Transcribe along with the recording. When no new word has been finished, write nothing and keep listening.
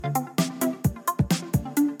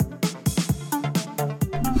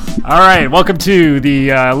All right, welcome to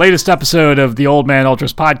the latest episode of the Old Man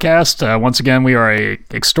Ultras podcast. Once again, we are a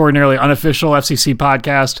extraordinarily unofficial FCC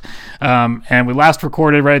podcast, and we last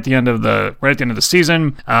recorded right at the end of the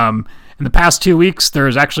season. In the past 2 weeks, there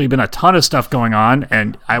has actually been a ton of stuff going on,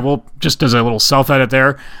 and I will, just as a little self-edit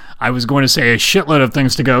there, I was going to say a shitload of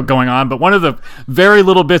things going on, but one of the very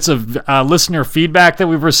little bits of listener feedback that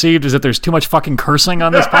we've received is that there's too much fucking cursing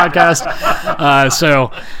on this podcast.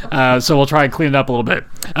 So we'll try and clean it up a little bit.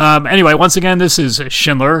 Anyway, once again, this is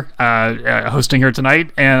Schindler hosting here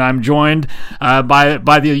tonight, and I'm joined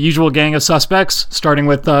by the usual gang of suspects, starting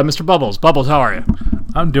with Mr. Bubbles. Bubbles, how are you?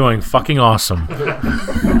 I'm doing fucking awesome.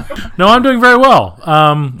 No, I'm doing very well.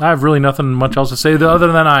 I have really nothing much else to say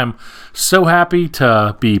other than I'm so happy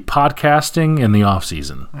to be podcasting in the off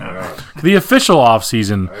season, the official off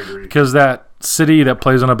season, because that city that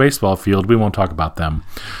plays on a baseball field, we won't talk about them,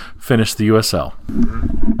 finished the USL.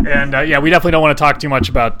 And we definitely don't want to talk too much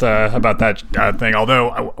about that thing.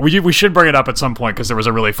 Although we should bring it up at some point because there was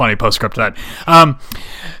a really funny postscript to that.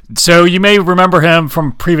 So you may remember him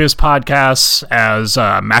from previous podcasts as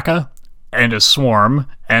Macca and as Swarm,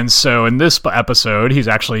 and so in this episode he's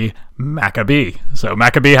actually Maccabee. So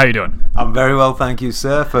Maccabee, how you doing? I'm very well, thank you,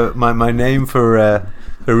 sir. For my name for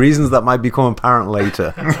reasons that might become apparent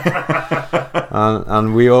later.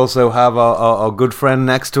 and we also have our good friend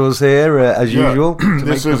next to us here, as usual.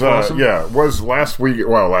 This is was last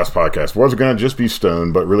podcast was gonna just be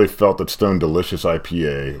Stone, but really felt that Stone Delicious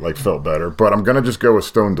IPA felt better. But I'm gonna just go with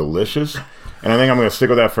Stone Delicious. And I think I'm going to stick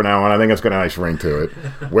with that for now on. I think it's got a nice ring to it.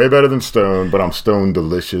 Way better than Stone, but I'm Stone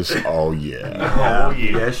Delicious. Oh, yeah. Oh,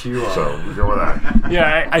 yeah. Yes, you are. So, we go with that.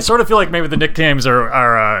 Yeah, I sort of feel like maybe the nicknames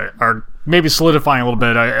are maybe solidifying a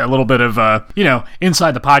little bit of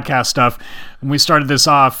inside the podcast stuff. When we started this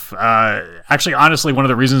off, actually, honestly, one of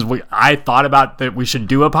the reasons I thought about that we should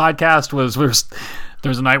do a podcast was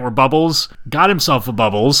there's a night where Bubbles got himself a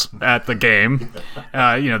Bubbles at the game,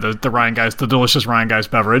 the Ryan Geist, the delicious Ryan Geist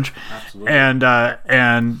beverage. Absolutely.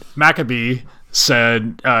 And Maccabee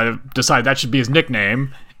decided that should be his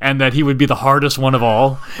nickname, and that he would be the hardest one of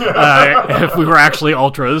all if we were actually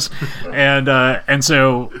ultras. And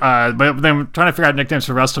so but then trying to figure out nicknames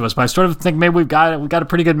for the rest of us. But I sort of think maybe we've got a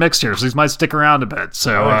pretty good mix here, so these might stick around a bit.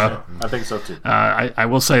 So I think so too. I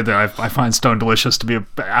will say that I find Stone Delicious to be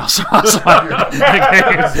awesome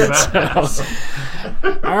nickname.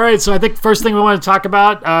 All right, so I think the first thing we want to talk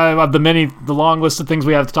about of the long list of things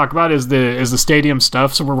we have to talk about is the stadium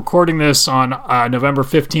stuff. So we're recording this on November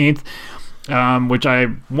 15th. Which I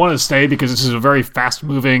want to say because this is a very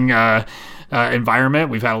fast-moving environment.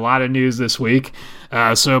 We've had a lot of news this week.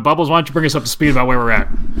 So, Bubbles, why don't you bring us up to speed about where we're at?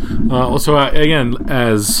 Again,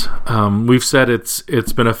 as we've said,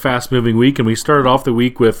 it's been a fast-moving week, and we started off the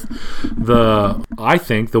week with the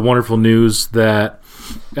wonderful news that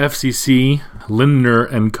FCC, Lindner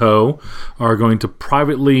and Co. are going to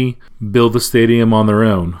privately build the stadium on their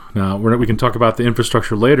own. Now, we can talk about the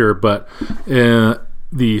infrastructure later, but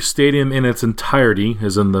the stadium in its entirety,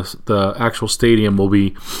 as in the actual stadium, will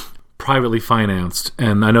be privately financed.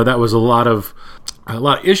 And I know that was a lot of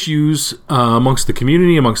issues amongst the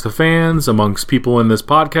community, amongst the fans, amongst people in this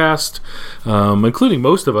podcast, including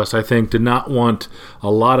most of us, I think, did not want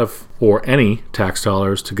a lot of or any tax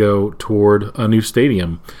dollars to go toward a new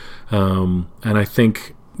stadium. And I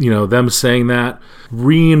think, them saying that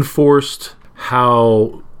reinforced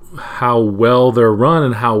how well they're run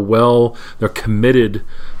and how well they're committed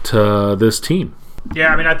to this team. Yeah,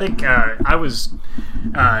 I mean, I think it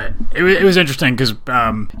was interesting because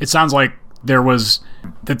it sounds like there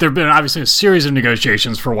have been obviously a series of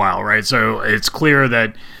negotiations for a while, right? So it's clear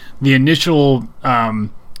that the initial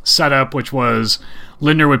setup, which was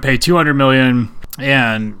Lindner would pay $200 million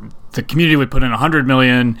and the community would put in $100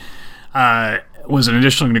 million, was an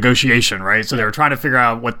additional negotiation, right? So they were trying to figure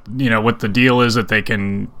out what the deal is that they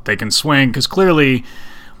can swing, because clearly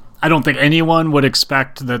I don't think anyone would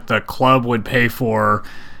expect that the club would pay for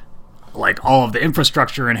all of the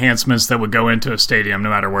infrastructure enhancements that would go into a stadium no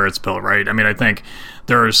matter where it's built, right? I mean, I think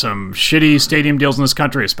there are some shitty stadium deals in this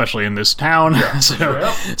country, especially in this town. Yeah,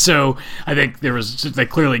 so I think they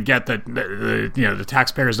clearly get that the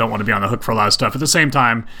taxpayers don't want to be on the hook for a lot of stuff. At the same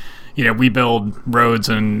time, we build roads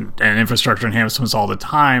and infrastructure enhancements all the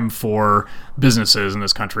time for businesses in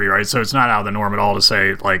this country, right? So it's not out of the norm at all to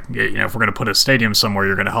say, if we're going to put a stadium somewhere,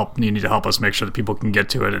 you need to help us make sure that people can get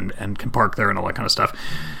to it and can park there and all that kind of stuff.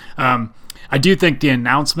 I do think the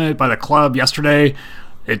announcement by the club yesterday,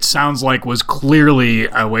 it sounds like was clearly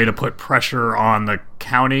a way to put pressure on the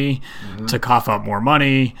county to cough up more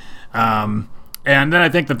money. And then I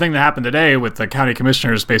think the thing that happened today with the county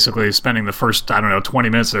commissioners basically spending the first, 20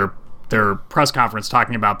 minutes of their their press conference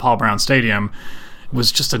talking about Paul Brown Stadium was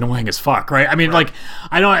just annoying as fuck, right? I mean, like,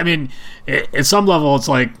 at some level, it's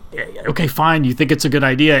like, okay, fine, you think it's a good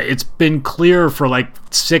idea. It's been clear for like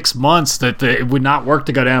 6 months that it would not work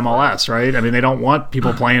to go to MLS, right? I mean, they don't want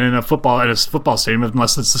people playing in a football stadium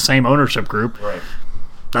unless it's the same ownership group. Right.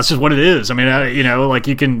 That's just what it is. I mean, like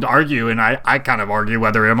you can argue, and I kind of argue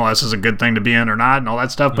whether MLS is a good thing to be in or not and all that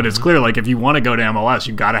stuff, but it's clear, like, if you want to go to MLS,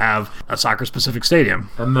 you've got to have a soccer-specific stadium.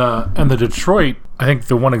 And the Detroit, I think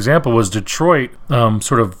the one example was Detroit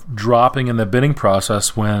sort of dropping in the bidding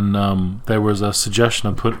process when there was a suggestion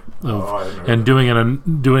of doing it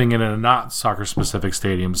in a not soccer-specific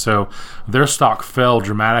stadium. So their stock fell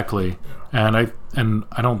dramatically. And I don't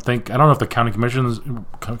know if the county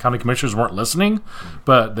commissioners weren't listening,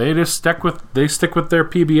 but they just stick with their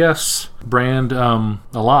PBS brand a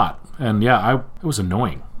lot, and it was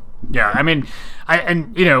annoying. Yeah, I mean, I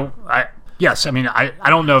don't know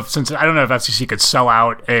if FCC could sell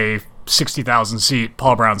out a 60,000 seat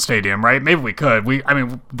Paul Brown Stadium, right? Maybe we could.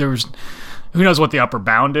 There's who knows what the upper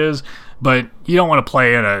bound is. But you don't want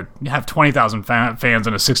to have 20,000 fans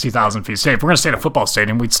in a 60,000 feet stadium. If we're going to stay at a football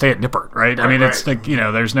stadium, we'd stay at Nippert, right? I mean, it's like,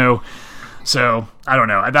 there's no. So I don't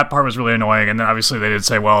know. That part was really annoying. And then obviously they did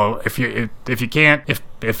say, well, if you can't,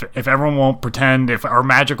 if everyone won't pretend, if our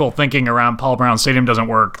magical thinking around Paul Brown Stadium doesn't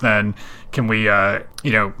work, then can we,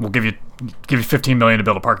 we'll give you $15 million to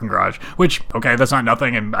build a parking garage. Which, okay, that's not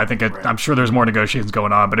nothing. And I think I'm sure there's more negotiations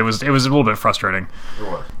going on, but it was a little bit frustrating. It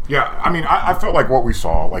was. Yeah, I mean, I felt like what we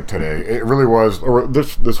saw like today, it really was, or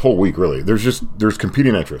this whole week really. There's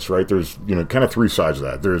competing interests, right? There's kind of three sides of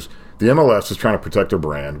that. There's the MLS is trying to protect their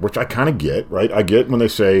brand, which I kind of get, right? I get when they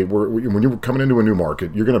say when you're coming into a new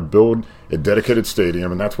market, you're going to build a dedicated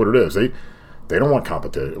stadium, and that's what it is. They don't want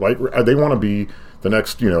competition. Like, they want to be the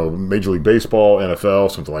next, Major League Baseball, NFL,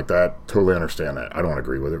 something like that. Totally understand that. I don't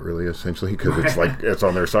agree with it really, essentially, because it's like it's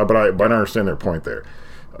on their side. But I understand their point there.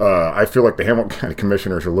 I feel like the Hamilton County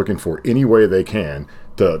Commissioners are looking for any way they can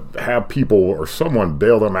to have people or someone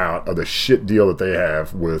bail them out of the shit deal that they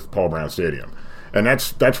have with Paul Brown Stadium. And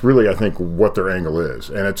that's really, I think, what their angle is.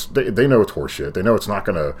 And they know it's horseshit. They know it's not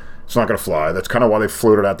gonna fly. That's kind of why they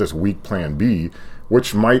floated out this weak Plan B,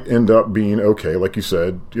 which might end up being okay, like you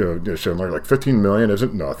said. Schindler, like $15 million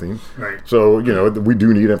isn't nothing. Right. So we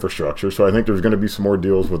do need infrastructure. So I think there's going to be some more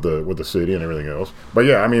deals with the city and everything else. But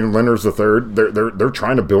yeah, I mean, Lenders III, they're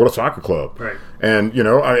trying to build a soccer club. Right. And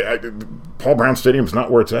Paul Brown Stadium's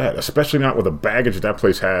not where it's at, especially not with the baggage that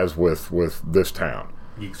place has with this town.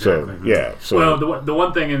 Exactly. So yeah. So well, the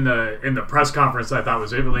one thing in the press conference that I thought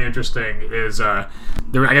was really interesting is I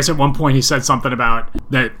guess at one point he said something about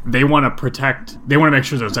that they want to make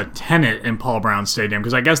sure there's a tenant in Paul Brown Stadium,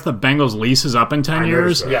 because I guess the Bengals lease is up in 10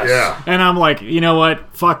 years. Yes. Yeah. And I'm like, you know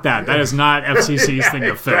what? Fuck that. That is not FCC's thing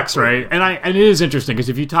to fix, right? And it is interesting because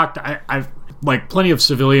if you talk to I've like plenty of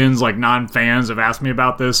civilians, like non-fans, have asked me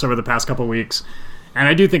about this over the past couple of weeks. And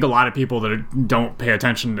I do think a lot of people that don't pay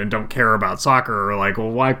attention and don't care about soccer are like, well,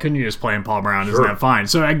 why couldn't you just play in Paul Brown? Isn't that fine?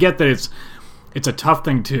 So I get that it's a tough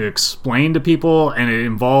thing to explain to people, and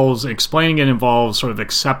explaining it involves sort of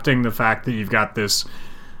accepting the fact that you've got this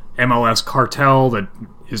MLS cartel that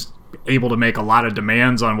is able to make a lot of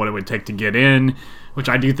demands on what it would take to get in, which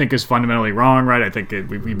I do think is fundamentally wrong, right? I think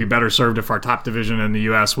we'd be better served if our top division in the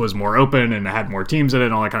U.S. was more open and had more teams in it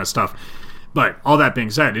and all that kind of stuff. But all that being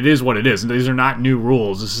said, it is what it is. These are not new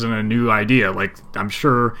rules. This isn't a new idea. Like, I'm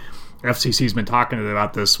sure FCC's been talking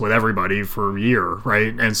about this with everybody for a year,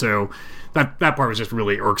 right? And so that part was just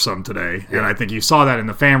really irksome today. Yeah. And I think you saw that in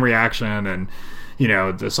the fan reaction, and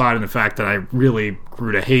saw it in the fact that I really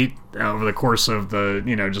grew to hate over the course of the,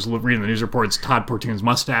 just reading the news reports, Todd Portune's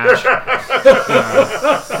mustache.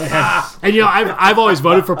 I've always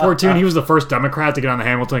voted for Portune. He was the first Democrat to get on the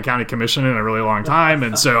Hamilton County Commission in a really long time,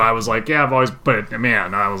 and so I was like, yeah, I was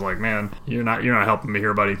like, man, you're not helping me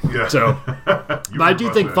here, buddy. Yeah. So, but I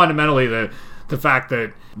do think fundamentally the fact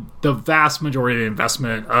that the vast majority of the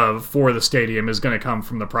investment for the stadium is going to come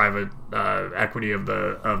from the private equity of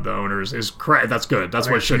the owners is correct. That's good. That's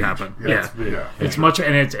what should happen. Yeah. It's much,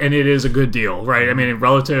 and it is a good deal, right? I mean,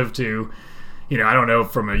 relative to, I don't know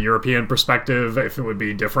from a European perspective if it would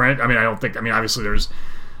be different. I mean, obviously there's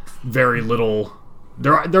very little.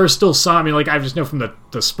 There are still some. I mean, like I just know from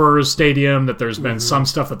the Spurs stadium that there's been some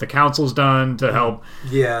stuff that the council's done to help,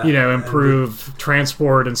 improve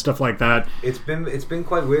transport and stuff like that. It's been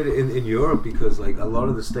quite weird in Europe because like a lot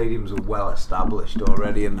of the stadiums are well established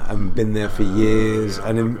already and been there for years,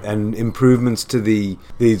 and improvements to the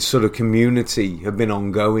sort of community have been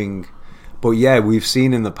ongoing. But yeah, we've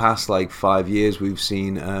seen in the past like 5 years, we've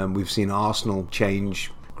seen Arsenal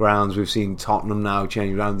change grounds. We've seen Tottenham now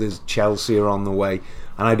change around. There's Chelsea are on the way,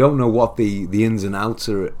 and I don't know what the ins and outs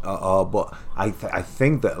are, but I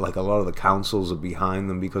think that like a lot of the councils are behind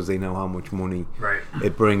them because they know how much money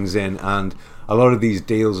it brings in, and a lot of these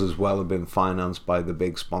deals as well have been financed by the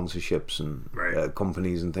big sponsorships and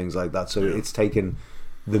companies and things like that. So it's taken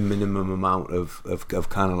the minimum amount of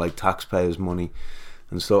kind of like taxpayers' money.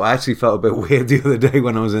 And so I actually felt a bit weird the other day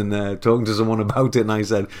when I was in talking to someone about it, and I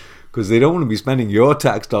said, because they don't want to be spending your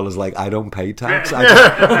tax dollars. Like, I don't pay tax. I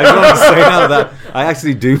just want to say now that I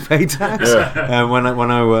actually do pay tax when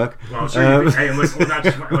I work. Well, sure. Hey, listen, not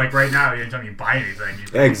just like right now. You don't buy anything. You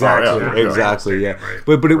pay exactly. Yeah. Right.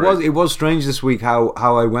 But it was strange this week how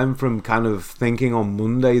I went from kind of thinking on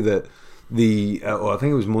Monday that or I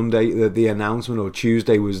think it was Monday that the announcement, or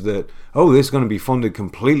Tuesday was that this is going to be funded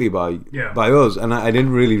completely by us, and I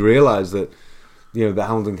didn't really realize that. The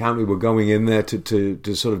Hamilton County were going in there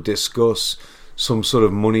to sort of discuss some sort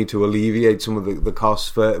of money to alleviate some of the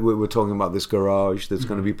costs. We're talking about this garage that's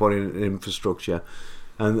going to be put in infrastructure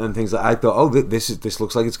and things like that. I thought, this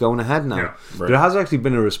looks like it's going ahead now. Yeah, right. There has actually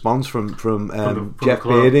been a response from Jeff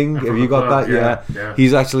Bearding. Have you got that? Yeah.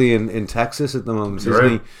 He's actually in Texas at the moment, isn't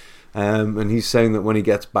he? And he's saying that when he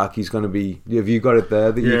gets back, he's going to be. Have you got it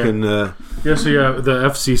there that you can? The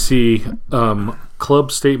FCC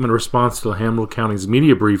club statement response to Hamilton County's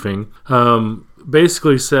media briefing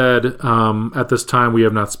basically said, at this time we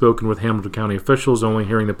have not spoken with Hamilton County officials, only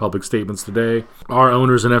hearing the public statements today. Our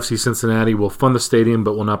owners in FC Cincinnati will fund the stadium,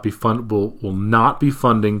 but will not be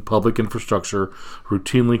funding public infrastructure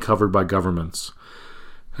routinely covered by governments.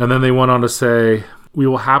 And then they went on to say, we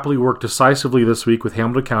will happily work decisively this week with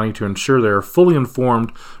Hamilton County to ensure they are fully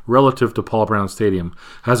informed relative to Paul Brown Stadium.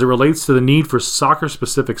 As it relates to the need for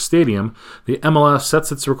soccer-specific stadium, the MLS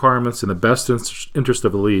sets its requirements in the best interest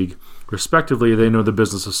of the league. Respectively, they know the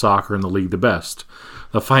business of soccer and the league the best.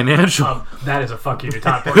 The financial... that is a fuck you to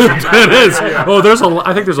Top 14. It is. I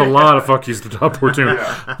think there's a lot of fuck yous to Top 14.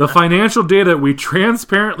 The financial data we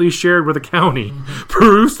transparently shared with the county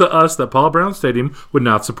proves to us that Paul Brown Stadium would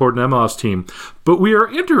not support an MLS team. But we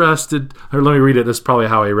are interested... Or let me read it. This is probably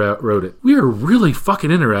how I wrote it. We are really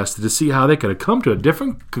fucking interested to see how they could have come to a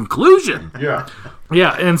different conclusion. Yeah.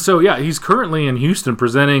 Yeah, and so, he's currently in Houston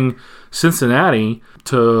presenting Cincinnati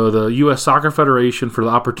to the U.S. Soccer Federation for the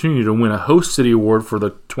opportunity to win a host city award for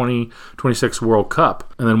the 2026 World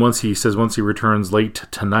Cup. And then once he returns late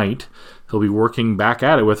tonight, he'll be working back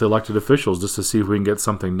at it with elected officials just to see if we can get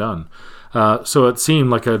something done. So it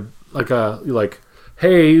seemed like,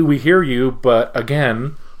 hey, we hear you, but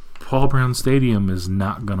again, Paul Brown Stadium is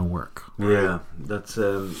not going to work. Yeah, that's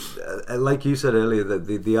like you said earlier, that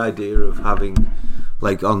the idea of having,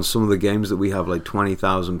 like on some of the games that we have, like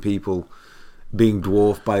 20,000 people being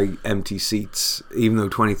dwarfed by empty seats, even though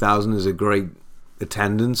 20,000 is a great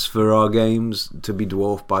attendance for our games, to be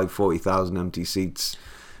dwarfed by 40,000 empty seats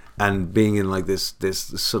and being in like this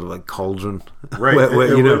sort of like cauldron, right?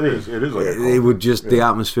 where, it is like it would just the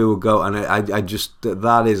atmosphere would go, and I just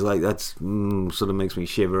that is like sort of makes me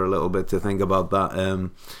shiver a little bit to think about that.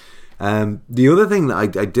 The other thing that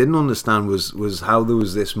I didn't understand was how there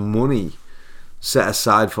was this money set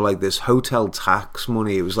aside for like this hotel tax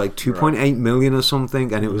money. It was like 2.8 million or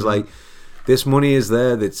something, and it was like, this money is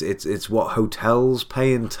there. It's what hotels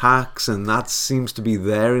pay in tax, and that seems to be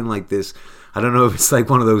there in like this. I don't know if it's like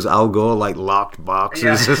one of those Al Gore like locked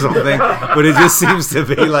boxes or something, but it just seems to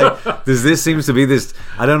be like this.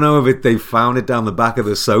 I don't know if they found it down the back of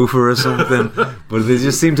the sofa or something, but there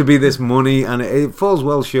just seemed to be this money, and it falls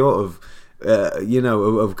well short of.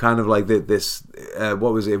 Of kind of like this.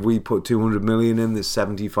 What was it? If we put 200 million in, this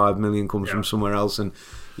 75 million comes from somewhere else, and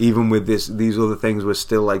even with these other things, we're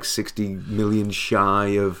still like 60 million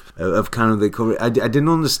shy of kind of the cover. I didn't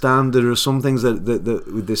understand. There are some things that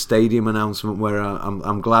with the stadium announcement where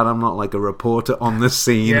I'm glad I'm not like a reporter on the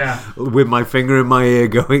scene with my finger in my ear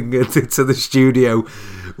going to the studio.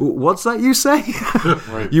 What's that you say?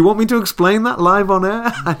 Right. You want me to explain that live on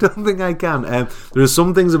air? I don't think I can. There are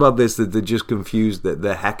some things about this that just confused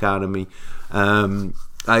the heck out of me.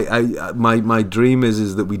 My dream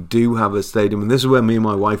is that we do have a stadium, and this is where me and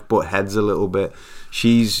my wife butt heads a little bit.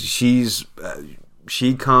 She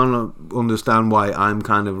can't understand why I'm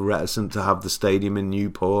kind of reticent to have the stadium in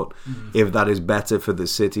Newport, if that is better for the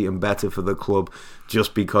city and better for the club,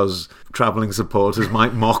 just because travelling supporters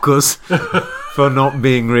might mock us for not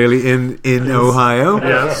being really in Ohio.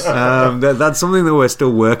 Yes. That's something that we're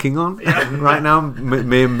still working on right now,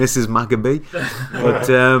 me and Mrs. Maccabee.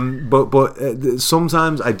 But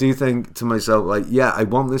sometimes I do think to myself, like, I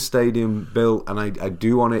want this stadium built, and I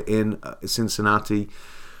do want it in Cincinnati.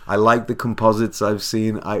 I like the composites I've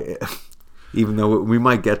seen. even though we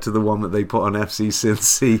might get to the one that they put on FC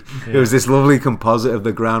Cincy. It was this lovely composite of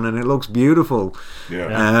the ground, and it looks beautiful.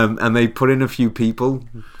 And they put in a few people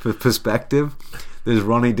for perspective. There's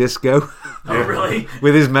Ronnie Disco. Oh, really?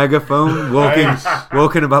 With his megaphone,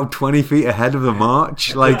 walking about 20 feet ahead of the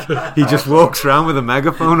march. Like, he just walks around with a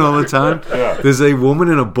megaphone all the time. There's a woman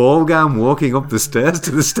in a ball gown walking up the stairs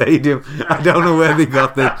to the stadium. I don't know where they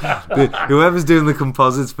got whoever's doing the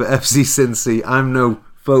composites for FC Cincy, I'm no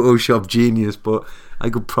Photoshop genius, but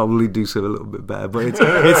I could probably do so a little bit better. But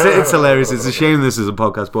it's hilarious. It's a shame this is a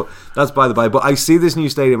podcast, but that's by the by. But I see this new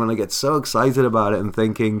stadium and I get so excited about it and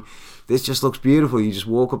thinking, this just looks beautiful. You just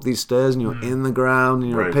walk up these stairs and you're in the ground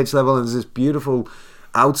and you're at pitch level, and there's this beautiful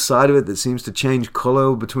outside of it that seems to change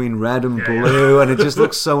colour between red and blue, and it just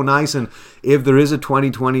looks so nice. And if there is a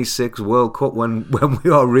 2026 World Cup when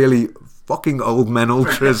we are really fucking old men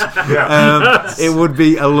ultras, it would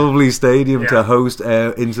be a lovely stadium to host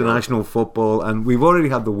international football. And we've already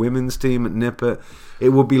had the women's team at Nippert. It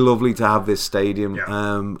would be lovely to have this stadium,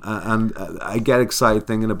 and I get excited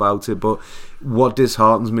thinking about it. But what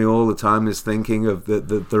disheartens me all the time is thinking of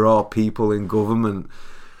that there are people in government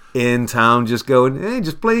in town just going, hey,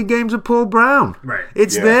 just play games with Paul Brown. Right.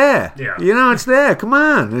 It's there. Yeah. You know, it's there. Come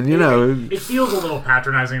on. And, it feels a little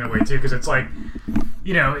patronizing in a way, too, because it's like,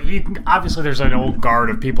 obviously there's an old guard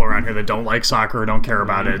of people around here that don't like soccer or don't care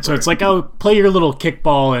about it. So it's like, oh, play your little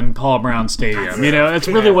kickball in Paul Brown Stadium. It's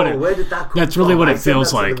really what it. Where did that come that's from? really what I it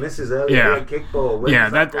feels like. Kickball.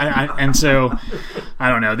 And so I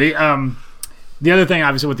don't know. The other thing,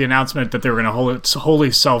 obviously, with the announcement that they were going to wholly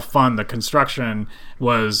self-fund the construction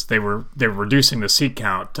was they were reducing the seat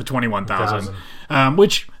count to 21,000,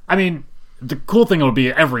 which, I mean, the cool thing will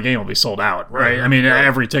be every game will be sold out, right? I mean,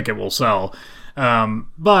 every ticket will sell.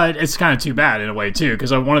 But it's kind of too bad in a way, too,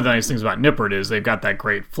 because one of the nice things about Nippert is they've got that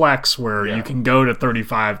great flex where you can go to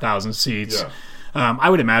 35,000 seats. I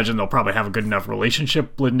would imagine they'll probably have a good enough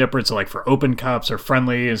relationship with Nippert, so like for Open Cups or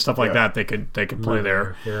friendly and stuff like that, they could play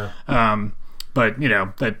there. But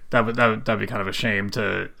that would be kind of a shame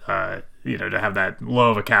to to have that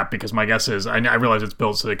low of a cap, because my guess is I realize it's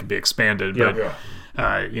built so it can be expanded, but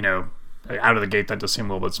out of the gate that does seem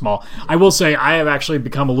a little bit small. I will say I have actually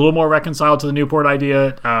become a little more reconciled to the Newport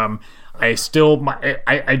idea. I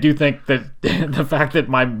do think that the fact that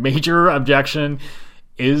my major objection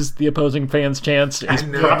is the opposing fans' chants is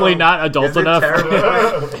probably not adult enough.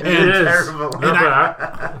 It is terrible.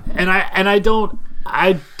 And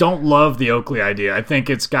I don't love the Oakley idea. I think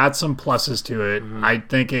it's got some pluses to it. I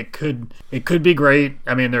think it could be great.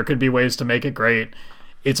 I mean, there could be ways to make it great.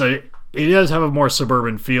 It does have a more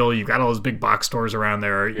suburban feel. You've got all those big box stores around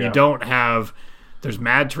there. You don't have. There's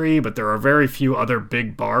Mad Tree, but there are very few other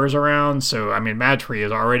big bars around. So I mean, Mad Tree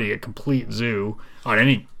is already a complete zoo on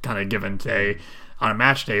any kind of given day. On a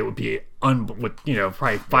match day, it would be with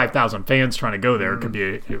probably 5,000 fans trying to go there. It could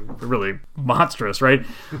be really monstrous, right?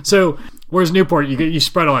 So whereas Newport, you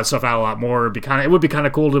spread all that stuff out a lot more. It would be kind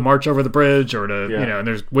of cool to march over the bridge, or to and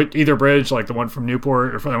there's either bridge, like the one from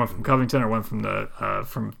Newport or the one from Covington or one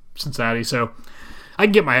from Cincinnati. So I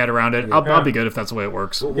can get my head around it. I'll be good if that's the way it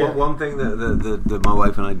works. Well, one thing that my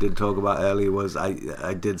wife and I did talk about earlier was I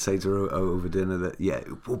did say to her over dinner that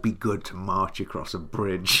it would be good to march across a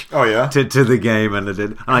bridge. Oh yeah, to the game, and I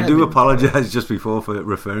did. And I do apologise just before for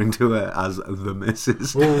referring to her as the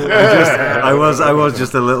missus. I was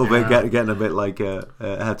just a little bit getting a bit like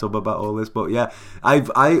het up about all this, but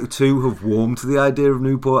I too have warmed to the idea of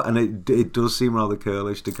Newport, and it does seem rather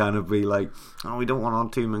curlish to kind of be like, oh, we don't want our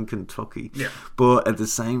team in Kentucky, but at the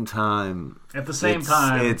same time, it's FC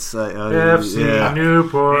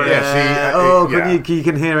Newport. You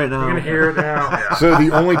can hear it now. You can hear it now. So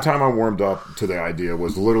the only time I warmed up to the idea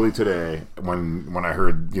was literally today when I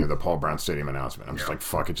heard the Paul Brown Stadium announcement. I'm just like,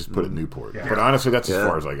 fuck it, just put it Newport. But honestly, that's as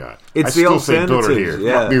far as I got. It's I the still say build it here,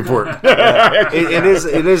 not Newport.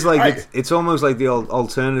 It is like it's almost like the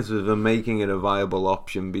alternative of making it a viable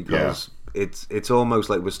option, because it's almost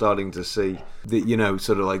like we're starting to see that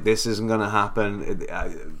sort of like this isn't going to happen.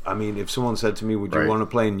 I mean, if someone said to me, would you want to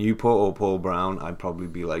play in Newport or Paul Brown, I'd probably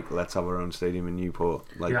be like, let's have our own stadium in Newport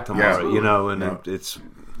tomorrow.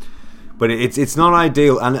 But it's not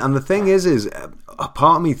ideal, and the thing is a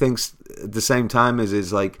part of me thinks at the same time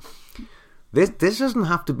is like, this doesn't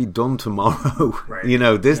have to be done tomorrow.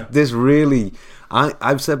 Right. This really.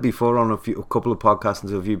 I've said before on a couple of podcasts and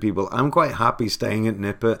to a few people, I'm quite happy staying at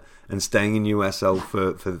Nippert and staying in USL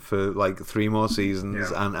for like 3 more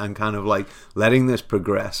seasons and kind of like letting this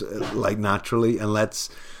progress like naturally, and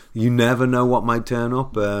you never know what might turn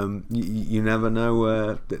up. You never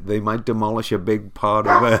know. They might demolish a big part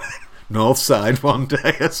of north side one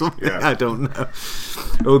day or something. Yeah. I don't know.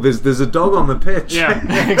 Oh, there's a dog on the pitch. Yeah,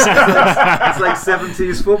 exactly. It's like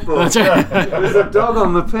 70s football. That's right. There's a dog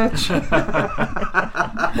on the pitch.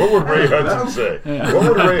 What would Ray Hudson say? What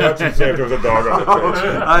would Ray Hudson say if there was a dog on the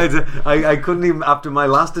pitch? I couldn't even, after my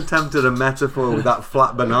last attempt at a metaphor with that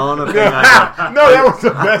flat banana thing. No, that was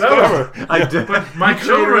the best ever. I did. My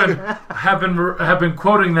children have been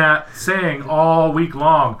quoting that saying all week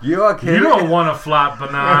long. You are kidding. You don't want a flat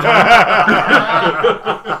banana.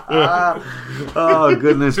 Oh,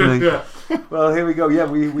 goodness me. Well, here we go. Yeah,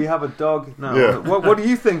 we have a dog now. Yeah. What do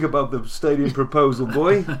you think about the stadium proposal,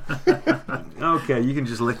 boy? Okay, you can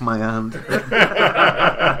just lick my hand.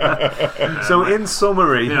 So, in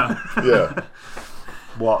summary, Yeah.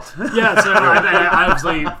 what? Yeah, so I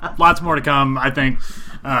obviously lots more to come. I think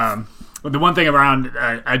the one thing around,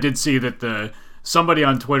 I did see that somebody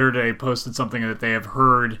on Twitter today posted something that they have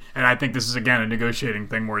heard, and I think this is again a negotiating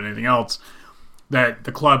thing more than anything else. That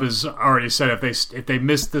the club has already said if they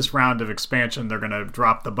miss this round of expansion, they're going to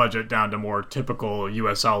drop the budget down to more typical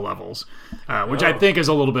USL levels, which I think is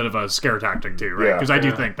a little bit of a scare tactic too, right? Because I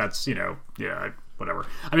do think that's whatever.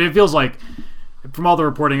 I mean, it feels like from all the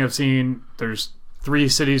reporting I've seen, there's 3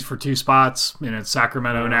 cities for 2 spots, and it's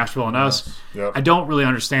Sacramento, Nashville, and us. Yep. I don't really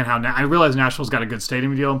understand how. I realize Nashville's got a good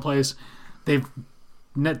stadium deal in place. This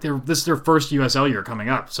is their first USL year coming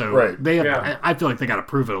up, so Right. they have, I feel like they got to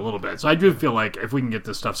prove it a little bit. So I do feel like if we can get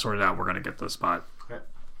this stuff sorted out, we're going to get this spot.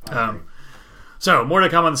 So more to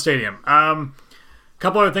come on the stadium.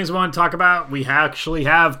 Couple other things we want to talk about. We actually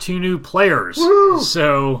have 2 new players. Woo!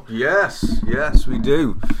 So Yes, we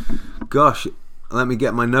do. Gosh, let me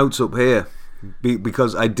get my notes up here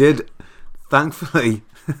because I did. Thankfully,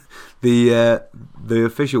 the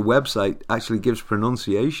official website actually gives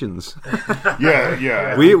pronunciations.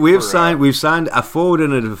 Yeah. We've signed a forward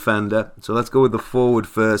and a defender. So let's go with the forward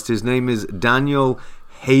first. His name is Daniel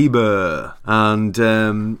Haber, and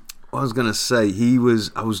what I was going to say,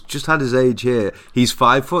 I was just had his age here. He's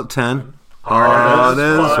 5'10".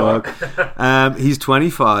 He's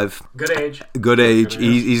 25. good age.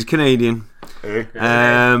 He's Canadian. Hey.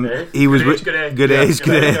 He was Good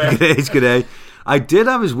age. I did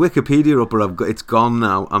have his Wikipedia up, but it's gone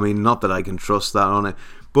now. I mean, not that I can trust that on it.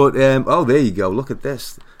 But there you go. Look at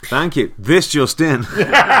this. Thank you. This just in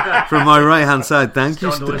from my right hand side. Thank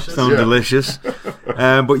you. Stone Delicious.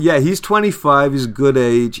 But yeah, he's 25. He's a good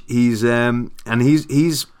age. He's done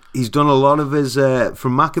a lot of his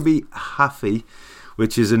from Maccabi Haifa,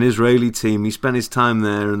 which is an Israeli team. He spent his time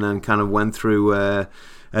there and then kind of went through a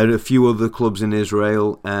few other clubs in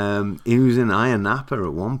Israel. He was in Ayia Napa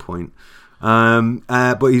at one point.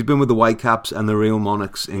 But he's been with the Whitecaps and the Real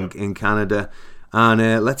Monarchs in Canada. And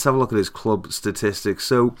let's have a look at his club statistics.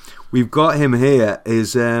 So we've got him here.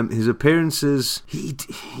 His appearances,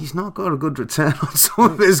 he's not got a good return on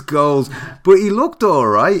some of his goals, but he looked all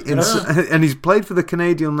right. And he's played for the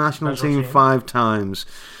Canadian national team 5 times.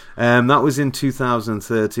 That was in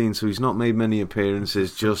 2013, so he's not made many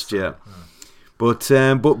appearances just yet. But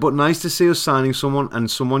nice to see us signing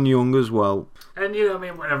someone young as well. And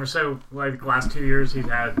whatever. So like the last 2 years, he's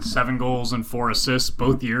had 7 goals and 4 assists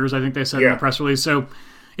both years. I think they said in the press release. So,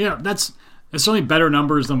 that's certainly better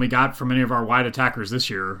numbers than we got from any of our wide attackers this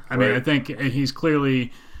year. I mean, I think he's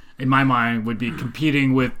clearly, in my mind, would be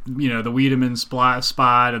competing with the Wiedemann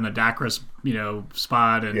spot and the Dacris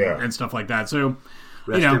spot and stuff like that. So.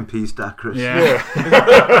 Rest in peace, Dacris. Yeah.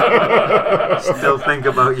 Still think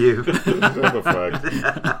about you.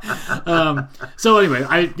 So anyway,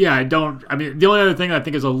 the only other thing I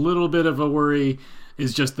think is a little bit of a worry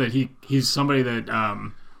is just that he's somebody that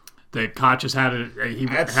that Koch has had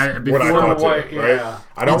before. What I thought too, right?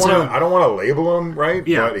 I don't want to label him, right?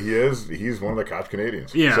 Yeah. But he's one of the Koch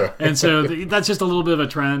Canadians. Yeah, so. And so that's just a little bit of a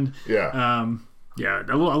trend. Yeah. Yeah,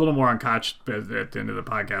 a little more on Koch at the end of the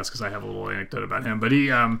podcast because I have a little anecdote about him. But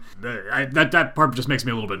that part just makes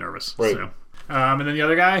me a little bit nervous. Right. So. And then the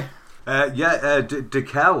other guy?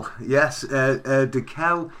 Dekel. Yes,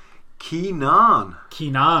 Dekel Keenan.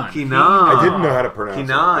 Keenan. I didn't know how to pronounce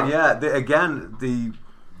Keenan, it. yeah.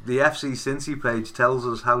 The FC Cincy page tells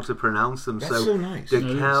us how to pronounce them. That's so nice.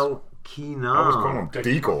 Dekel Keenan. I was calling him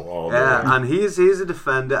Dekel all day. Yeah, and he's a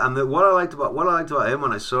defender. And what I liked about him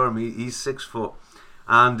when I saw him, he's 6 foot,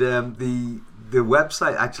 and the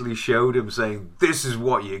website actually showed him saying, "This is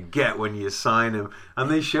what you get when you sign him," and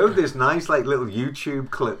they showed this nice little YouTube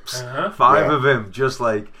clips, 5 of him, just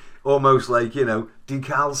almost like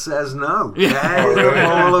Decal says no,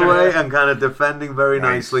 all the way, and kind of defending very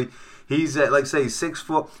nicely. He's he's 6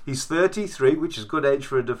 foot. He's 33, which is good age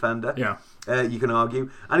for a defender. Yeah. You can argue.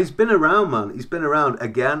 And he's been around, man. He's been around.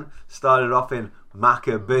 Again, started off in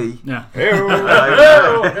Maccabee. Yeah.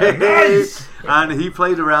 Nice. And he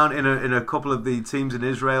played around in a couple of the teams in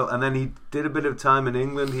Israel, and then he did a bit of time in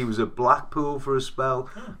England. He was at Blackpool for a spell,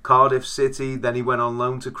 Cardiff City, then he went on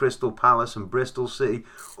loan to Crystal Palace and Bristol City.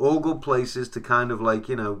 All good places to kind of like,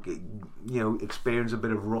 experience a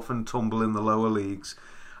bit of rough and tumble in the lower leagues.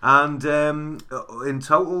 And in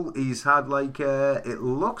total, he's had it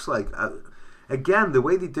looks like, again, the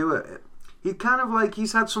way they do it, he kind of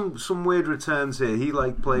he's had some weird returns here. He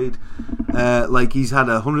played he's had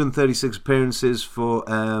 136 appearances for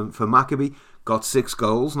Maccabee, got 6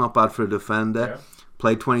 goals, not bad for a defender. Yeah.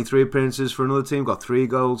 Played 23 appearances for another team, got 3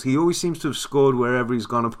 goals. He always seems to have scored wherever he's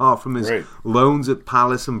gone, apart from his loans at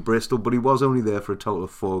Palace and Bristol. But he was only there for a total of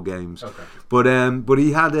 4 games. Okay. But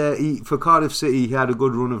he had for Cardiff City, he had a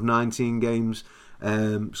good run of 19 games.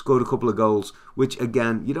 Scored a couple of goals, which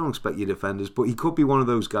again you don't expect your defenders, but he could be one of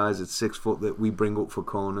those guys at 6 foot that we bring up for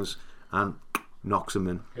corners and knocks them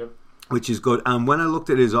in. Yep. Which is good. And when I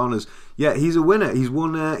looked at his honours, yeah, he's a winner. He's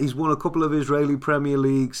won a couple of Israeli Premier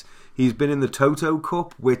Leagues. He's been in the Toto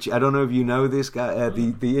Cup, which I don't know if you know this guy.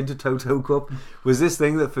 The Intertoto Cup was this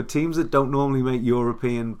thing that for teams that don't normally make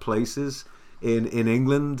European places in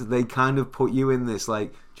England, they kind of put you in this do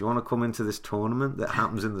you want to come into this tournament that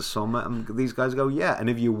happens in the summer? And these guys go, yeah. And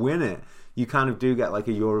if you win it, you kind of do get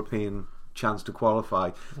a European chance to qualify.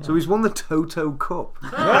 Yeah. So he's won the Toto Cup.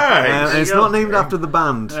 Nice. And it's not named after the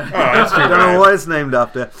band. I don't know what it's named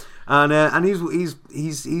after. And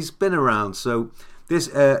he's been around. So this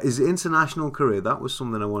his international career, that was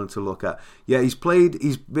something I wanted to look at. Yeah, he's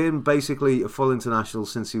been basically a full international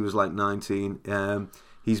since he was 19.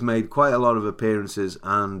 He's made quite a lot of appearances,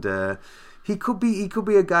 and he could be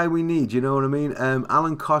a guy we need. You know what I mean?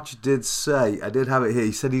 Alan Koch did say, I did have it here.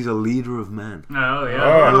 He said he's a leader of men. Oh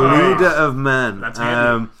yeah, leader of men. That's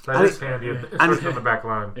handy. That is handy, especially on the back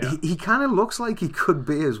line. Yeah. He kind of looks like he could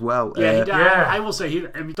be as well. Yeah, I will say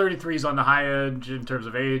 33 is on the high edge in terms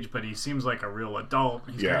of age, but he seems like a real adult.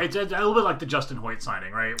 It's a little bit like the Justin Hoyt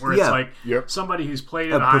signing, right? Where it's somebody who's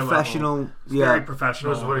played at a high level, very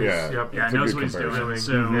professional, knows what knows what he's doing.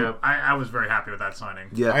 So I was very happy with that signing.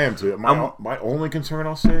 Yeah, I am too. My only concern,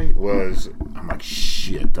 I'll say, was I'm like,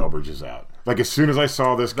 shit, Delbridge is out. As soon as I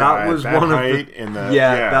saw this guy, that was that one height of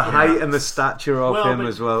the height and the stature of him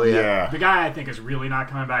as well. Yeah, the guy I think is really not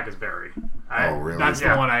coming back is Barry. Really? That's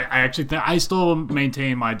the one I actually think. I still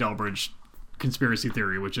maintain my Delbridge conspiracy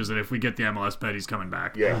theory, which is that if we get the MLS bet, he's coming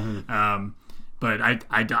back. Yeah. But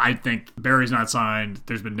I think Barry's not signed.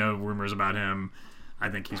 There's been no rumors about him. I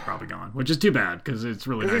think he's probably gone, which is too bad because it's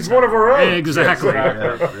really nice. He's one of our own. Exactly.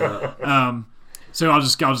 So I'll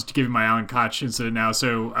just give you my Alan Koch incident now.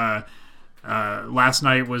 So last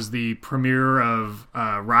night was the premiere of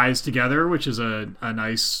Rise Together, which is a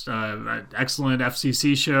nice, excellent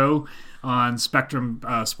FCC show on Spectrum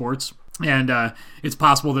Sports. And it's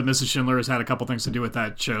possible that Mrs. Schindler has had a couple things to do with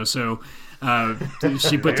that show. So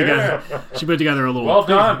she put together a little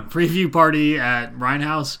preview party at Ryan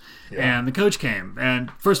House, and the coach came.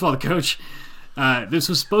 And first of all, the coach, this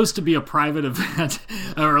was supposed to be a private event,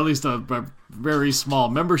 or at least a very small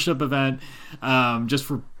membership event, just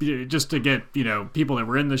to get people that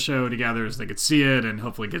were in the show together so they could see it and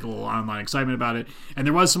hopefully get a little online excitement about it. And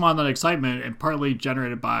there was some online excitement, and partly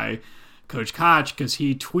generated by Coach Koch, because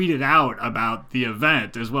he tweeted out about the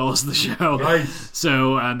event as well as the show. Nice.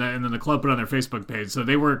 So and then the club put on their Facebook page. So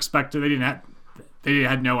they were expected. They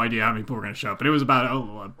had no idea how many people were going to show up, but it was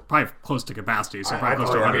about probably close to capacity. So probably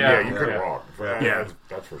close to 100. Yeah, you couldn't walk. Yeah,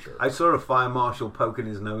 that's for sure. I saw a fire marshal poking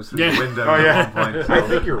his nose through the window at one point. So I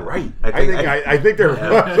think you're right. I think there was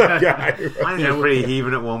that guy. I think it was pretty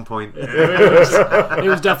heaving at one point. It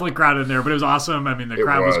was definitely crowded in there, but it was awesome. I mean, the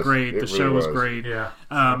crowd was great. The show was great. Yeah.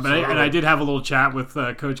 I did have a little chat with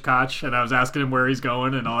Coach Koch, and I was asking him where he's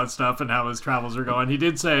going and all that stuff and how his travels are going. He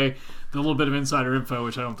did say the little bit of insider info,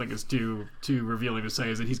 which I don't think is too revealing to say,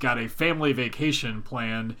 is that he's got a family vacation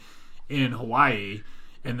planned in Hawaii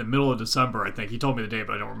in the middle of December. I think he told me the date,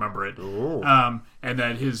 but I don't remember it. And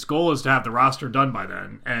that his goal is to have the roster done by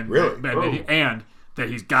then, and really, and that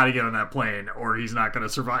he's got to get on that plane or he's not going to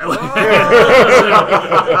survive. So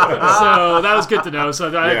that was good to know.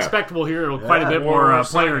 So I expect we'll hear quite a bit more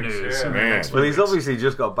player news. Well, he's obviously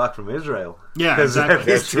just got back from Israel. Yeah, exactly.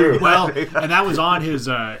 That's true. Well, and that was on his.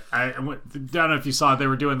 I don't know if you saw it. They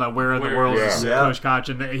were doing the Where in the World is Coach Koch,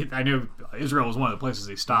 and I knew Israel was one of the places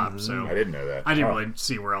he stopped. So I didn't know that. I didn't really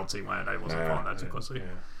see where else he went. I wasn't following that too closely. Yeah.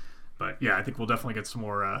 But yeah, I think we'll definitely get some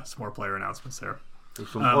more player announcements there.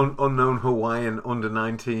 Some unknown Hawaiian under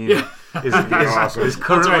 19 is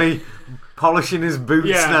currently polishing his boots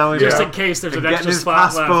now. Just Yeah. in case there's an Getting extra his spot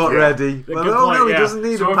passport left. ready. Good Well, point, no, he yeah. doesn't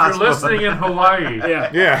need So a if you're passport. listening in Hawaii,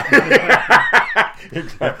 Yeah.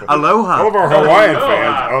 Exactly. Aloha. All of our Hawaiian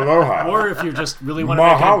fans, aloha. Or if you just really want to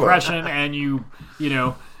make an Mahalo. impression and you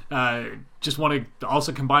just want to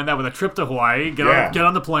also combine that with a trip to Hawaii, get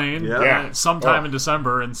on the plane Yeah. sometime in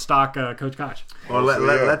December and stock Coach Koch. Well, So,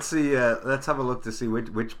 yeah. let's see. Let's have a look to see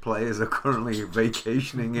which players are currently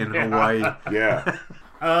vacationing in Hawaii. Yeah.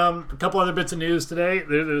 A couple other bits of news today,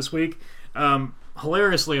 this week.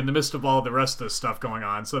 Hilariously, in the midst of all the rest of the stuff going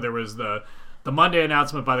on, so there was the Monday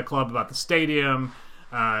announcement by the club about the stadium.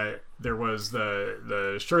 There was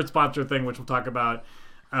the shirt sponsor thing, which we'll talk about.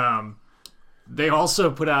 They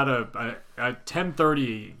also put out at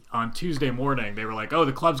 10:30 on Tuesday morning. They were like, "Oh,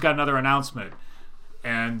 the club's got another announcement,"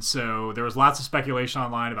 and so there was lots of speculation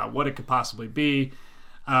online about what it could possibly be.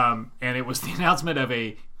 And it was the announcement of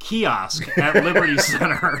a kiosk at Liberty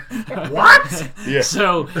Center. What? Yeah.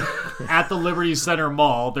 So, at the Liberty Center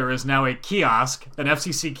Mall, there is now a kiosk, an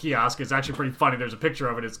FCC kiosk. It's actually pretty funny. There's a picture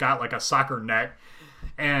of it. It's got like a soccer net,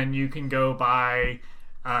 and you can go buy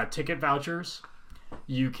ticket vouchers.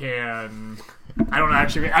 You can. I don't know.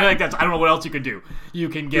 Actually, I don't know what else you could do. You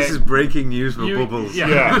can get. This is breaking news for Bubbles.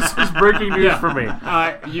 Yeah. this is breaking news for me.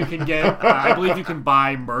 You can get. I believe you can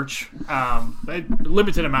buy merch.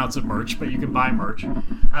 Limited amounts of merch, but you can buy merch.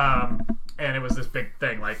 And it was this big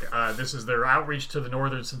thing. Like this is their outreach to the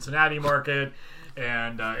northern Cincinnati market.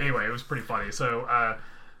 And anyway, it was pretty funny. So.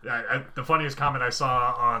 The funniest comment I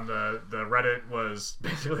saw on the Reddit was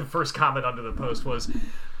basically the first comment under the post was,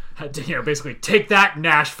 basically, take that,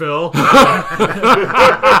 Nashville.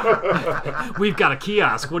 We've got a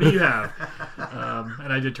kiosk. What do you have?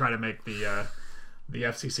 And I did try to make the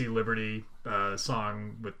FCC Liberty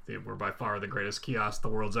song with "We're by far the greatest kiosk the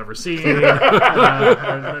world's ever seen."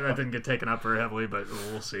 That didn't get taken up very heavily, but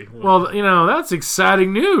we'll see. Well, that's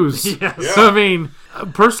exciting news. Yes. So, I mean,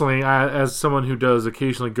 personally, as someone who does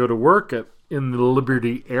occasionally go to work in the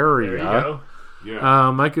Liberty area, There you go.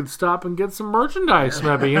 Yeah. I could stop and get some merchandise,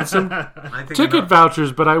 maybe, and some I think ticket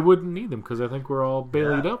vouchers, but I wouldn't need them because I think we're all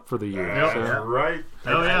bailed up for the year. That's So. right.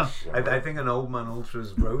 Oh yeah. I think an Old Man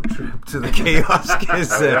Ultra's road trip to the kiosk is.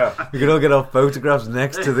 We could all get our photographs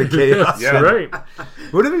next to the kiosk. Yeah. Right.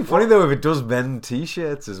 Would it be funny though if it does vend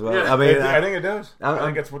T-shirts as well? I mean, I think it does. I I'm-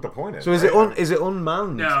 think that's what the point is. so is it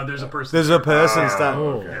unmanned? No, there's a person. There's a person standing.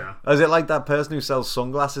 Oh. Yeah. Is it like that person who sells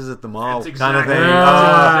sunglasses at the mall, That's kind of exactly- thing?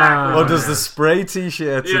 that's exactly Or what does it the is. spray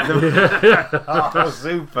T-shirts at the Yeah.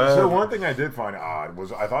 super? So one thing I did find odd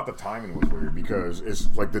was I thought the timing was weird because it's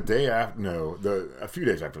like the day after, a few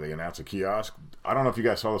days after they announced a kiosk. I don't know if you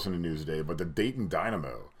guys saw this in the news today, but the Dayton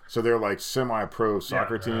Dynamo. So they're like semi-pro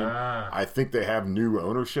soccer team. I think they have new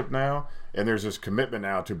ownership now, and there's this commitment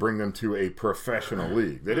now to bring them to a professional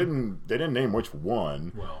league. They didn't name which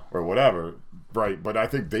one or whatever. Right, but I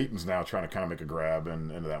think Dayton's now trying to kind of make a grab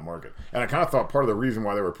into that market. And I kind of thought part of the reason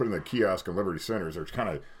why they were putting the kiosk in Liberty Center is they're kind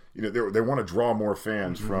of, they want to draw more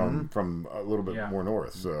fans from a little bit more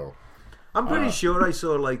north. So I'm pretty sure I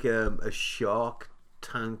saw like a Shark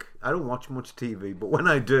Tank. I don't watch much TV, but when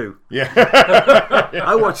I do, yeah,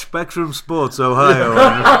 I watch Spectrum Sports Ohio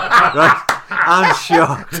and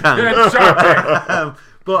Shark Tank.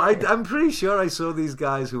 But I'm pretty sure I saw these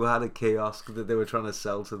guys who had a kiosk that they were trying to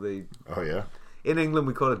sell to the. oh yeah, In England,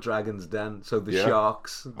 we call it Dragon's Den. So the Yeah.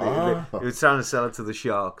 Sharks. They were trying to sell it to the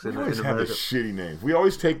Sharks in we always have the America. shitty names. We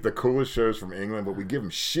always take the coolest shows from England, but we give them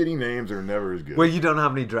shitty names that are never as good. Well, you don't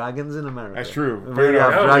have any dragons in America. That's true. We Fair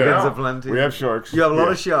have enough. dragons Yeah. aplenty. We have sharks. You have a lot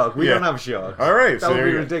Yeah. of sharks. We Yeah. don't have sharks. All right, That so would there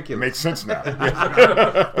be you go. ridiculous. Makes sense now.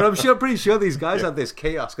 But I'm pretty sure these guys had this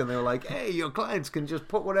kiosk and they were like, hey, your clients can just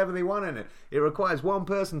put whatever they want in it. It requires one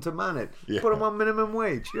person to man it. Yeah. Put them on minimum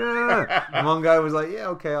wage. Yeah. And one guy was like, yeah,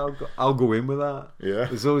 okay, I'll go in with that. Yeah.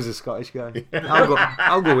 There's always a Scottish guy.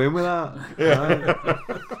 I'll go in with that. Right?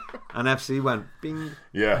 And FC went, bing.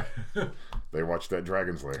 Yeah, they watched that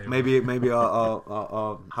Dragon's Lair. Maybe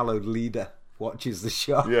our hallowed leader watches the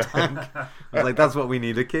Shark Yeah. Tank. I was like, that's what we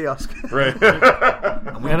need, a kiosk. Right.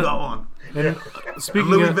 And we got one. And speaking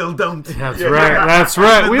Louisville don't. that's right. That's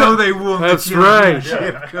right. Even though they won That's the right.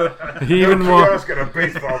 championship. He even won. Kiosk at a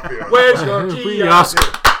baseball field. Where's your Kiosk.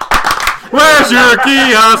 Where's your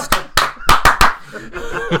kiosk?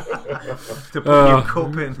 To put your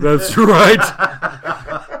cup in. That's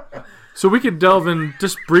right. So we could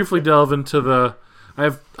just briefly delve into the.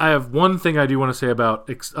 I have one thing I do want to say about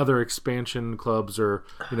other expansion clubs or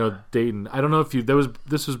Dayton. I don't know if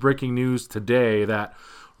this was breaking news today that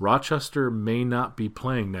Rochester may not be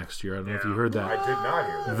playing next year. I don't know if you heard that. I did not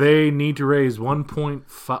hear that. They need to raise $1.3 to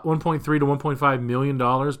 $1.5 million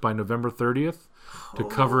by November 30th to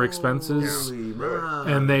cover expenses, Holy man.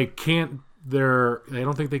 and they can't. They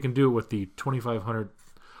don't think they can do it with the 2,500.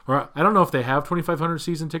 Or I don't know if they have 2,500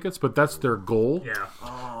 season tickets, but that's their goal. Yeah.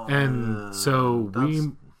 And so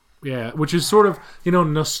which is sort of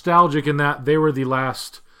nostalgic in that they were the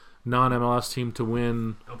last non-MLS team to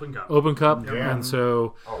win Open Cup. Yeah. and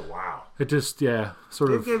so Oh wow. it just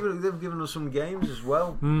sort of. They've given us some games as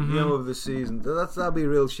well, over the season. That'd be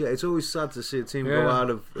real shit. It's always sad to see a team go out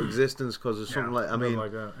of existence because of something like. I mean,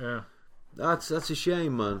 like that, yeah. that's a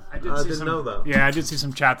shame, man. I see didn't know that. Yeah, I did see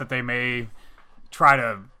some chat that they may try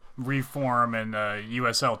to reform in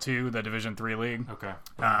USL 2, the Division 3 league. Okay.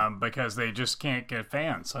 Because they just can't get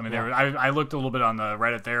fans. I mean, I looked a little bit on the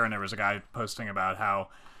Reddit there, and there was a guy posting about how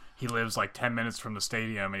he lives like 10 minutes from the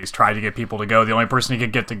stadium, and he's tried to get people to go. The only person he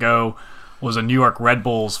could get to go was a New York Red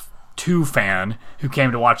Bulls 2 fan who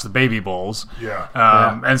came to watch the Baby Bulls. Yeah.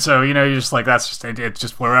 And so you're just like, that's just it's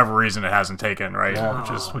just for whatever reason it hasn't taken, right?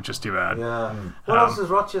 Which is too bad. Yeah. What else has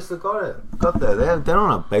Rochester got there? They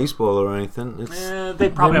don't have baseball or anything. They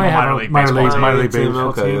probably They have a minor league baseball. minor league team, baseball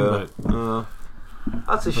okay, team, yeah.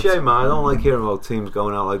 That's a shame, man. I don't like hearing about teams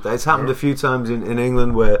going out like that. It's happened a few times in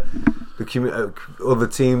England where the other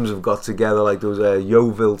teams have got together. Like there was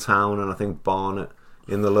Yeovil Town and I think Barnet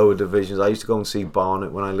in the lower divisions. I used to go and see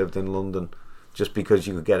Barnet when I lived in London, just because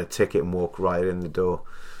you could get a ticket and walk right in the door.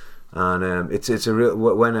 And it's a real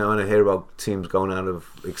when I hear about teams going out of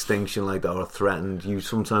extinction like that or threatened, you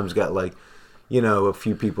sometimes get like, a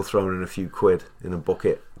few people throwing in a few quid in a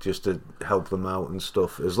bucket just to help them out and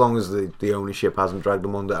stuff, as long as the ownership hasn't dragged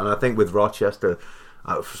them under. And I think with Rochester,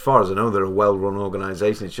 as far as I know, they're a well-run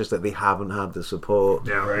organisation. It's just that they haven't had the support.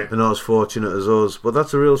 Yeah, right. They're not as fortunate as us. But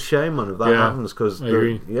that's a real shame, man, if that happens, because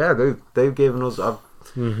they've given us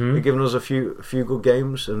they've given us a few good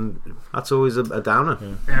games, and that's always a downer.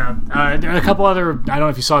 Yeah. A couple other. I don't know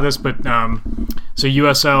if you saw this, but so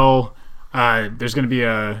USL, there's going to be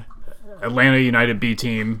a Atlanta United B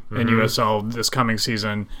team in USL this coming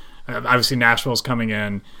season. Obviously, Nashville's coming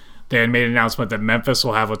in. They had made an announcement that Memphis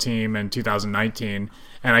will have a team in 2019,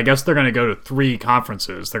 and I guess they're going to go to 3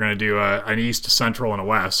 conferences. They're going to do an East, Central, and a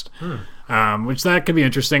West, which that could be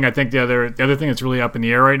interesting. I think the other thing that's really up in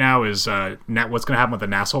the air right now is what's going to happen with the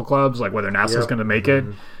Nassau clubs, like whether Nassau's going to make it,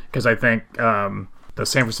 because I think the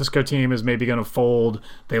San Francisco team is maybe going to fold.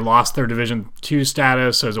 They lost their Division 2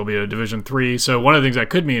 status, so it'll be a Division 3. So one of the things that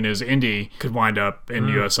could mean is Indy could wind up in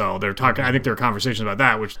USL. They're talking. I think there are conversations about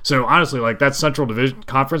that. So honestly, like that Central Division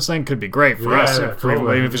Conference thing could be great for us,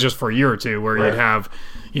 even if it's just for a year or two, where you'd have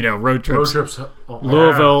road trips.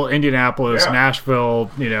 Louisville, Indianapolis, Nashville,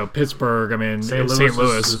 Pittsburgh. I mean, St.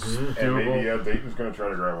 Louis. And maybe Dayton's going to try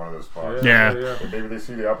to grab one of those spots. Yeah. And maybe they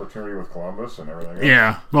see the opportunity with Columbus and everything else.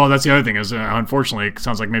 Yeah. Well, that's the other thing is, unfortunately, it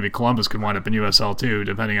sounds like maybe Columbus could wind up in USL too,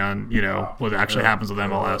 depending on what actually happens with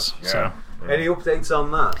MLS. Yeah. So. Any updates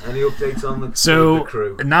on that? Any updates on the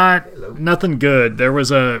crew? Nothing good. There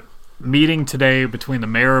was a meeting today between the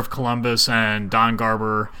mayor of Columbus and Don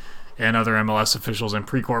Garber and other MLS officials, and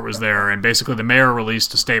Precourt was there, and basically the mayor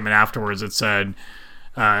released a statement afterwards that said,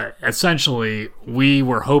 essentially, we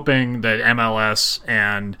were hoping that MLS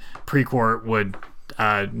and Precourt would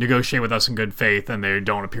negotiate with us in good faith, and they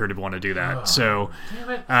don't appear to want to do that. So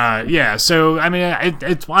I mean,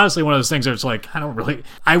 it's honestly one of those things where it's like,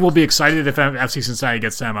 I will be excited if FC Cincinnati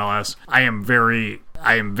gets to MLS. I am very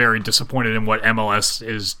disappointed in what MLS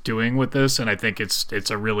is doing with this, and I think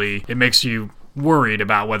it makes you worried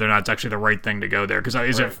about whether or not it's actually the right thing to go there, because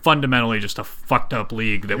is it fundamentally just a fucked up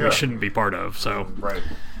league that we shouldn't be part of? So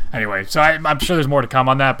anyway, so I'm sure there's more to come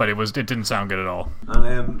on that, but it didn't sound good at all.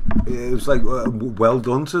 And it was like well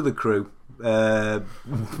done to the crew,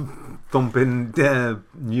 thumping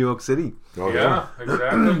New York City. Oh, yeah,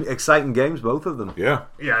 exactly. Exciting games, both of them. Yeah,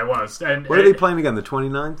 it was. And when are they playing again? The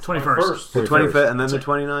 29th? 21st. The 25th, and then the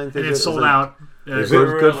 29th. And it's sold out. Good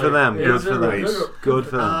for them. Good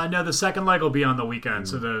for them. No, the second leg will be on the weekend,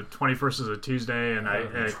 so the 21st is a Tuesday, and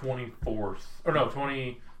 24th. Or no,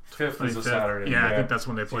 25th is a Saturday. Yeah, I think that's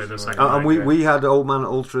when they play the second and leg. we had Old Man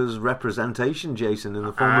Ultra's representation, Jason, in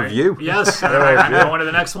the form of you. Yes, I'm going to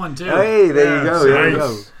the next one, too. Hey, there you go. There you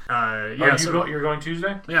go. You're going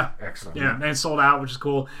Tuesday? Yeah. Excellent. Yeah, and it's sold out, which is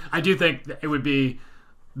cool. I do think it would be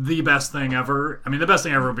the best thing ever. I mean, the best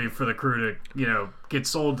thing ever would be for the crew to, get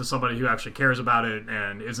sold to somebody who actually cares about it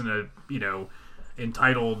and isn't a,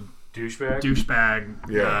 entitled douchebag,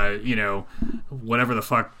 whatever the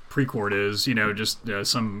fuck Precourt is, just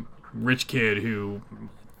some rich kid who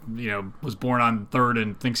was born on third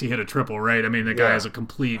and thinks he hit a triple, right? I mean, the guy is a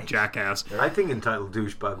complete jackass. I think entitled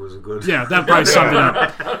douchebag was a good. Yeah, that probably summed it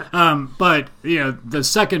up. But the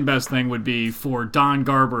second best thing would be for Don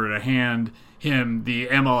Garber to hand him the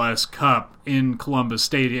MLS Cup in Columbus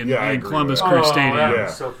Stadium, in Columbus Crew Stadium.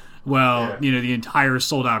 The entire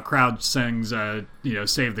sold out crowd sings,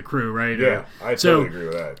 "Save the Crew," right? Yeah, I totally agree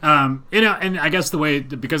with that. And I guess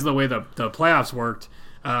because of the way the playoffs worked,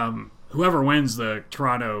 whoever wins the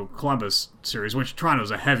Toronto-Columbus series, which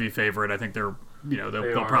Toronto's a heavy favorite, I think they'll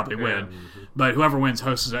probably win. Mm-hmm. But whoever wins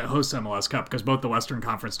hosts MLS Cup because both the Western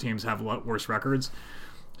Conference teams have worse records.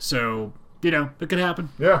 So it could happen.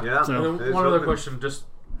 Yeah. So one other question, just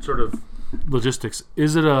sort of logistics: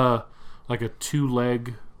 is it a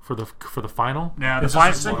two-leg for the final? Yeah,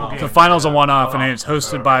 the final's a one-off, and it's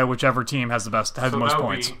hosted by whichever team has the most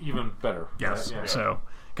points. Be even better. Yes. Right? So,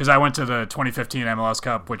 because I went to the 2015 MLS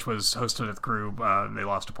Cup, which was hosted at the Crew, and they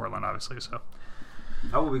lost to Portland, obviously. So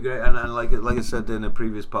that would be great. And like I said in a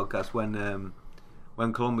previous podcast, when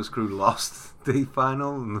Columbus Crew lost the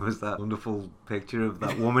final, and there was that wonderful picture of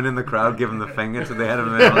that woman in the crowd giving the finger to the head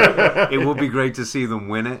of the it would be great to see them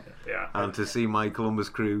win it, and to see my Columbus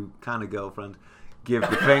Crew kind of girlfriend give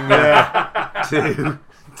the finger to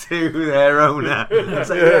their owner.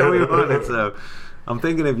 It's like, we won it. So I'm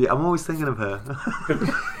thinking of you. I'm always thinking of her.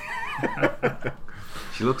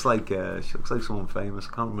 She looks like someone famous.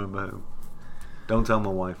 I can't remember who. Don't tell my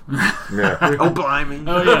wife. Yeah. Oh, blimey.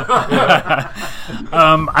 Oh, yeah. I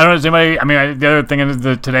don't know. Does anybody? I mean, the other thing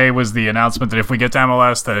today was the announcement that if we get to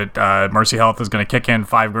MLS, that Mercy Health is going to kick in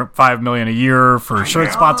 $5 million a year for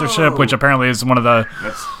shirt sponsorship, which apparently is one of the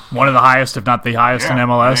highest, if not the highest, in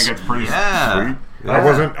MLS. I think it's pretty sweet.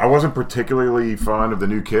 Yeah. I wasn't particularly fond of the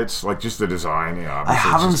new kits, like just the design. Yeah, I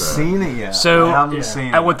haven't seen it yet. So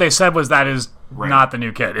what they said was that is not the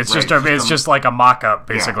new kit. It's just like a mock-up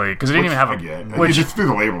basically because it didn't even have a. Which just threw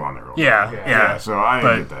the label on there. Yeah. So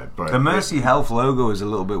I get that. But the Mercy Health logo is a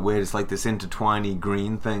little bit weird. It's like this intertwiney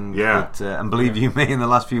green thing. Yeah. And believe you me, in the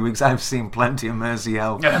last few weeks, I've seen plenty of Mercy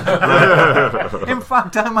Health. In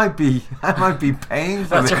fact, I might be paying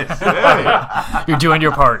for this. Right. You're doing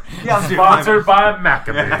your part. Yeah, I'm sponsored by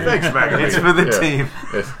Maccabee. Thanks, Maccabee. It's for the team.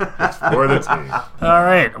 It's for the team. All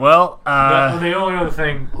right. Well, the only other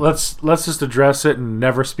thing, let's just address it and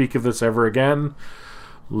never speak of this ever again.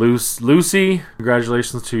 Lucy,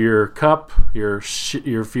 congratulations to your cup. Your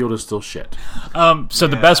field is still shit.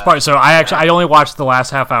 The best part. So I only watched the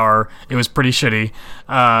last half hour. It was pretty shitty.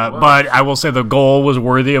 But I will say the goal was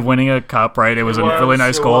worthy of winning a cup. Right? It was a really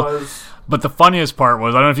nice goal. But the funniest part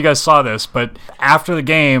was, I don't know if you guys saw this, but after the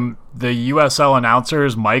game, the USL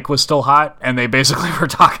announcer's mic was still hot, and they basically were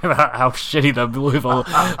talking about how shitty the Louisville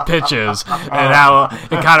pitch is and how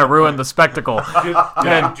it kind of ruined the spectacle. Do you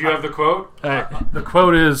have the quote? The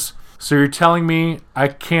quote is, "So you're telling me I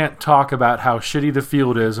can't talk about how shitty the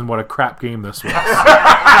field is and what a crap game this was?"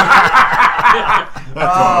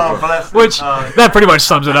 That pretty much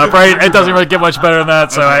sums it up, right? It doesn't really get much better than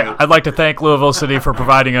that. So I'd like to thank Louisville City for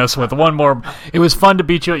providing us with one more. It was fun to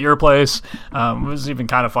beat you at your place. It was even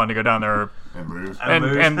kind of fun to go down there and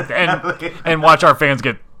watch our fans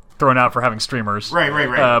get thrown out for having streamers.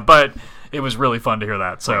 Right. But it was really fun to hear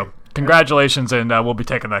that. So congratulations, and we'll be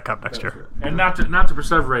taking that cup next year. And not to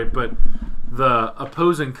perseverate, but the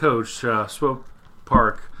opposing coach, Swope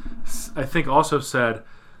Park, I think also said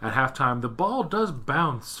at halftime, the ball does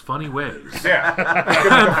bounce funny ways. Yeah.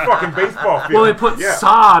 Because of the fucking baseball field. Well, they put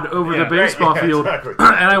sod over the baseball field. Exactly.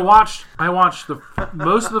 And I watched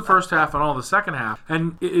most of the first half and all the second half.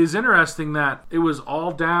 And it is interesting that it was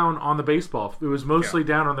all down on the baseball. It was mostly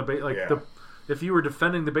down on the if you were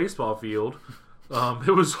defending the baseball field,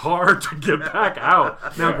 it was hard to get back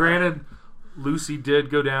out. Now, granted, Lucy did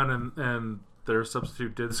go down and their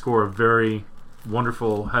substitute did score a very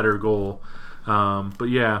wonderful header goal. But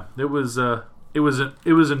yeah, it was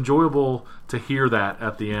enjoyable to hear that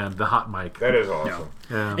at the end, the hot mic. That is awesome.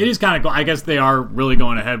 Yeah. It is kind of cool. I guess they are really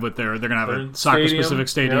going ahead with they're going to have a soccer-specific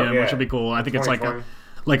stadium, which will be cool. I think it's like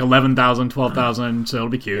 11,000, 12,000, so it'll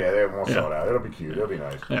be cute. Yeah, they won't sell it out. It'll be cute. It'll be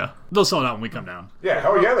nice. Yeah, they'll sell it out when we come down. Yeah,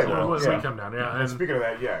 oh yeah, they will. Once we come down, yeah. And speaking of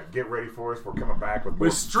that, get ready for us. We're coming back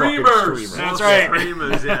with streamers. That's right.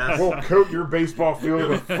 Streamers, yeah. We'll coat your baseball field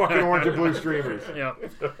with fucking orange and blue streamers.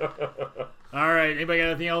 Yep. All right. Anybody got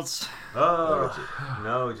anything else?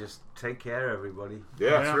 No, just take care, everybody.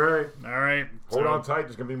 Yeah, That's right. All right. Hold on tight.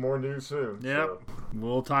 There's gonna be more news soon. Yep. So.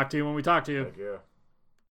 We'll talk to you when we talk to you. Heck yeah.